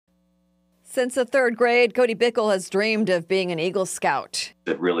Since the third grade, Cody Bickel has dreamed of being an Eagle Scout.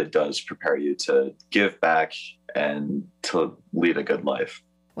 It really does prepare you to give back and to lead a good life.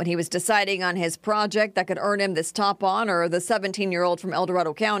 When he was deciding on his project that could earn him this top honor, the 17-year-old from El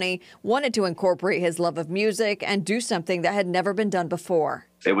Dorado County wanted to incorporate his love of music and do something that had never been done before.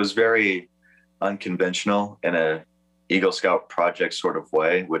 It was very unconventional in a Eagle Scout project sort of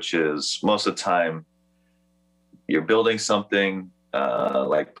way, which is most of the time you're building something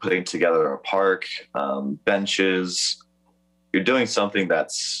like putting together a park, benches. You're doing something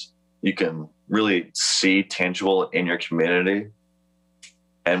that's you can really see tangible in your community.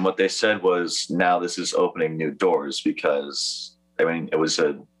 And what they said was, now this is opening new doors because, I mean, it was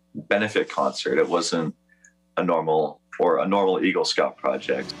a benefit concert. It wasn't a normal Eagle Scout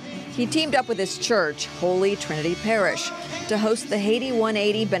project. He teamed up with his church, Holy Trinity Parish, to host the Haiti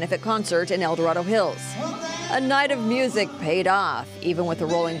 180 benefit concert in El Dorado Hills. A night of music paid off. Even with a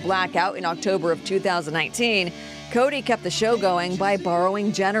rolling blackout in October of 2019, Cody kept the show going by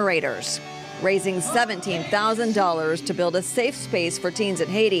borrowing generators, raising $17,000 to build a safe space for teens in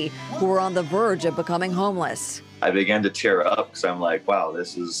Haiti who were on the verge of becoming homeless. I began to tear up because I'm like, wow,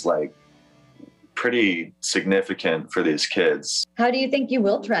 this is like pretty significant for these kids. How do you think you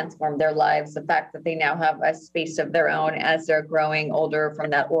will transform their lives, the fact that they now have a space of their own as they're growing older from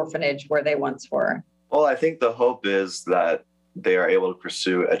that orphanage where they once were? Well, I think the hope is that they are able to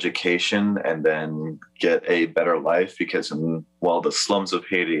pursue education and then get a better life, because in, well, the slums of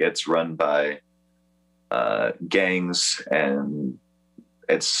Haiti, it's run by gangs, and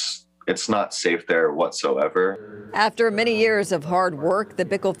it's not safe there whatsoever. After many years of hard work, the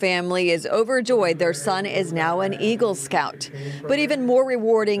Bickel family is overjoyed their son is now an Eagle Scout. But even more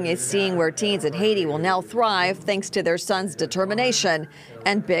rewarding is seeing where teens in Haiti will now thrive thanks to their son's determination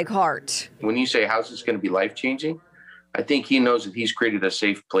and big heart. When you say how's this going to be life-changing, I think he knows that he's created a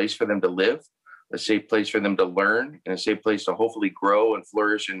safe place for them to live, a safe place for them to learn, and a safe place to hopefully grow and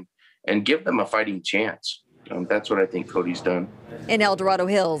flourish and give them a fighting chance. That's what I think Cody's done. In El Dorado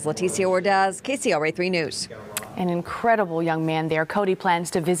Hills, Leticia Ordaz, KCRA 3 News. An incredible young man there. Cody plans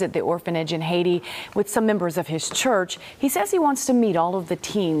to visit the orphanage in Haiti with some members of his church. He says he wants to meet all of the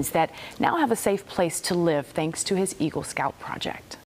teens that now have a safe place to live thanks to his Eagle Scout project.